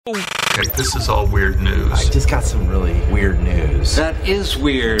Okay, this is all weird news. I just got some really weird news. That is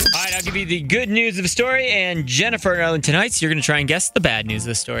weird. All right, I'll give you the good news of the story, and Jennifer and Arlen tonight, so you're going to try and guess the bad news of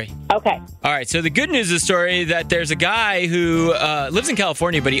the story. Okay. All right, so the good news of the story that there's a guy who lives in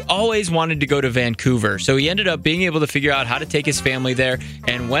California, but he always wanted to go to Vancouver. So he ended up being able to figure out how to take his family there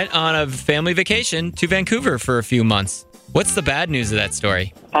and went on a family vacation to Vancouver for a few months. What's the bad news of that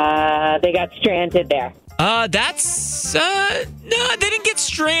story? They got stranded there. No, they didn't get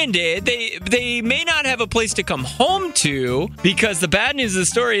stranded. They may not have a place to come home to, because the bad news of the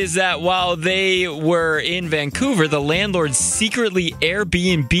story is that while they were in Vancouver, the landlord secretly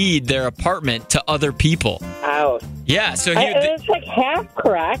Airbnb'd their apartment to other people. Oh. Yeah, so it's like half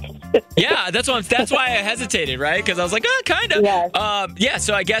correct. Yeah, that's why I hesitated, right? Because I was like, kind of. Yes.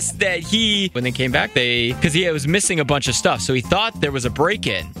 So I guess that when they came back, because he was missing a bunch of stuff, so he thought there was a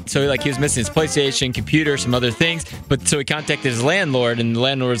break-in. So he was missing his PlayStation, computer, some other things. But so he contacted his landlord, and the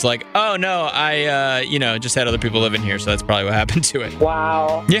landlord was like, "Oh no, I just had other people living here, so that's probably what happened to it."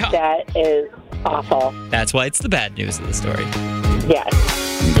 Wow. Yeah. That is awful. That's why it's the bad news of the story.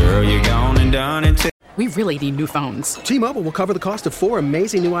 Yes. Girl, you're gone and done and We really need new phones. T-Mobile will cover the cost of 4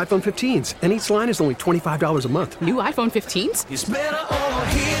 amazing new iPhone 15s, and each line is only $25 a month. New iPhone 15s? It's better over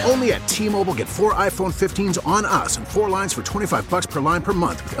here. Only at T-Mobile, get 4 iPhone 15s on us and 4 lines for $25 per line per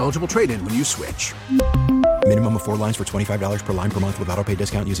month with eligible trade-in when you switch. Minimum of 4 lines for $25 per line per month with autopay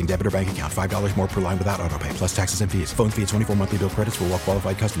discount using debit or bank account. $5 more per line without autopay, plus taxes and fees. Phone fee at 24 monthly bill credits for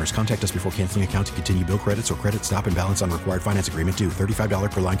well-qualified customers. Contact us before canceling account to continue bill credits or credit stop and balance on required finance agreement due.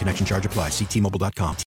 $35 per line connection charge applies. See T-Mobile.com.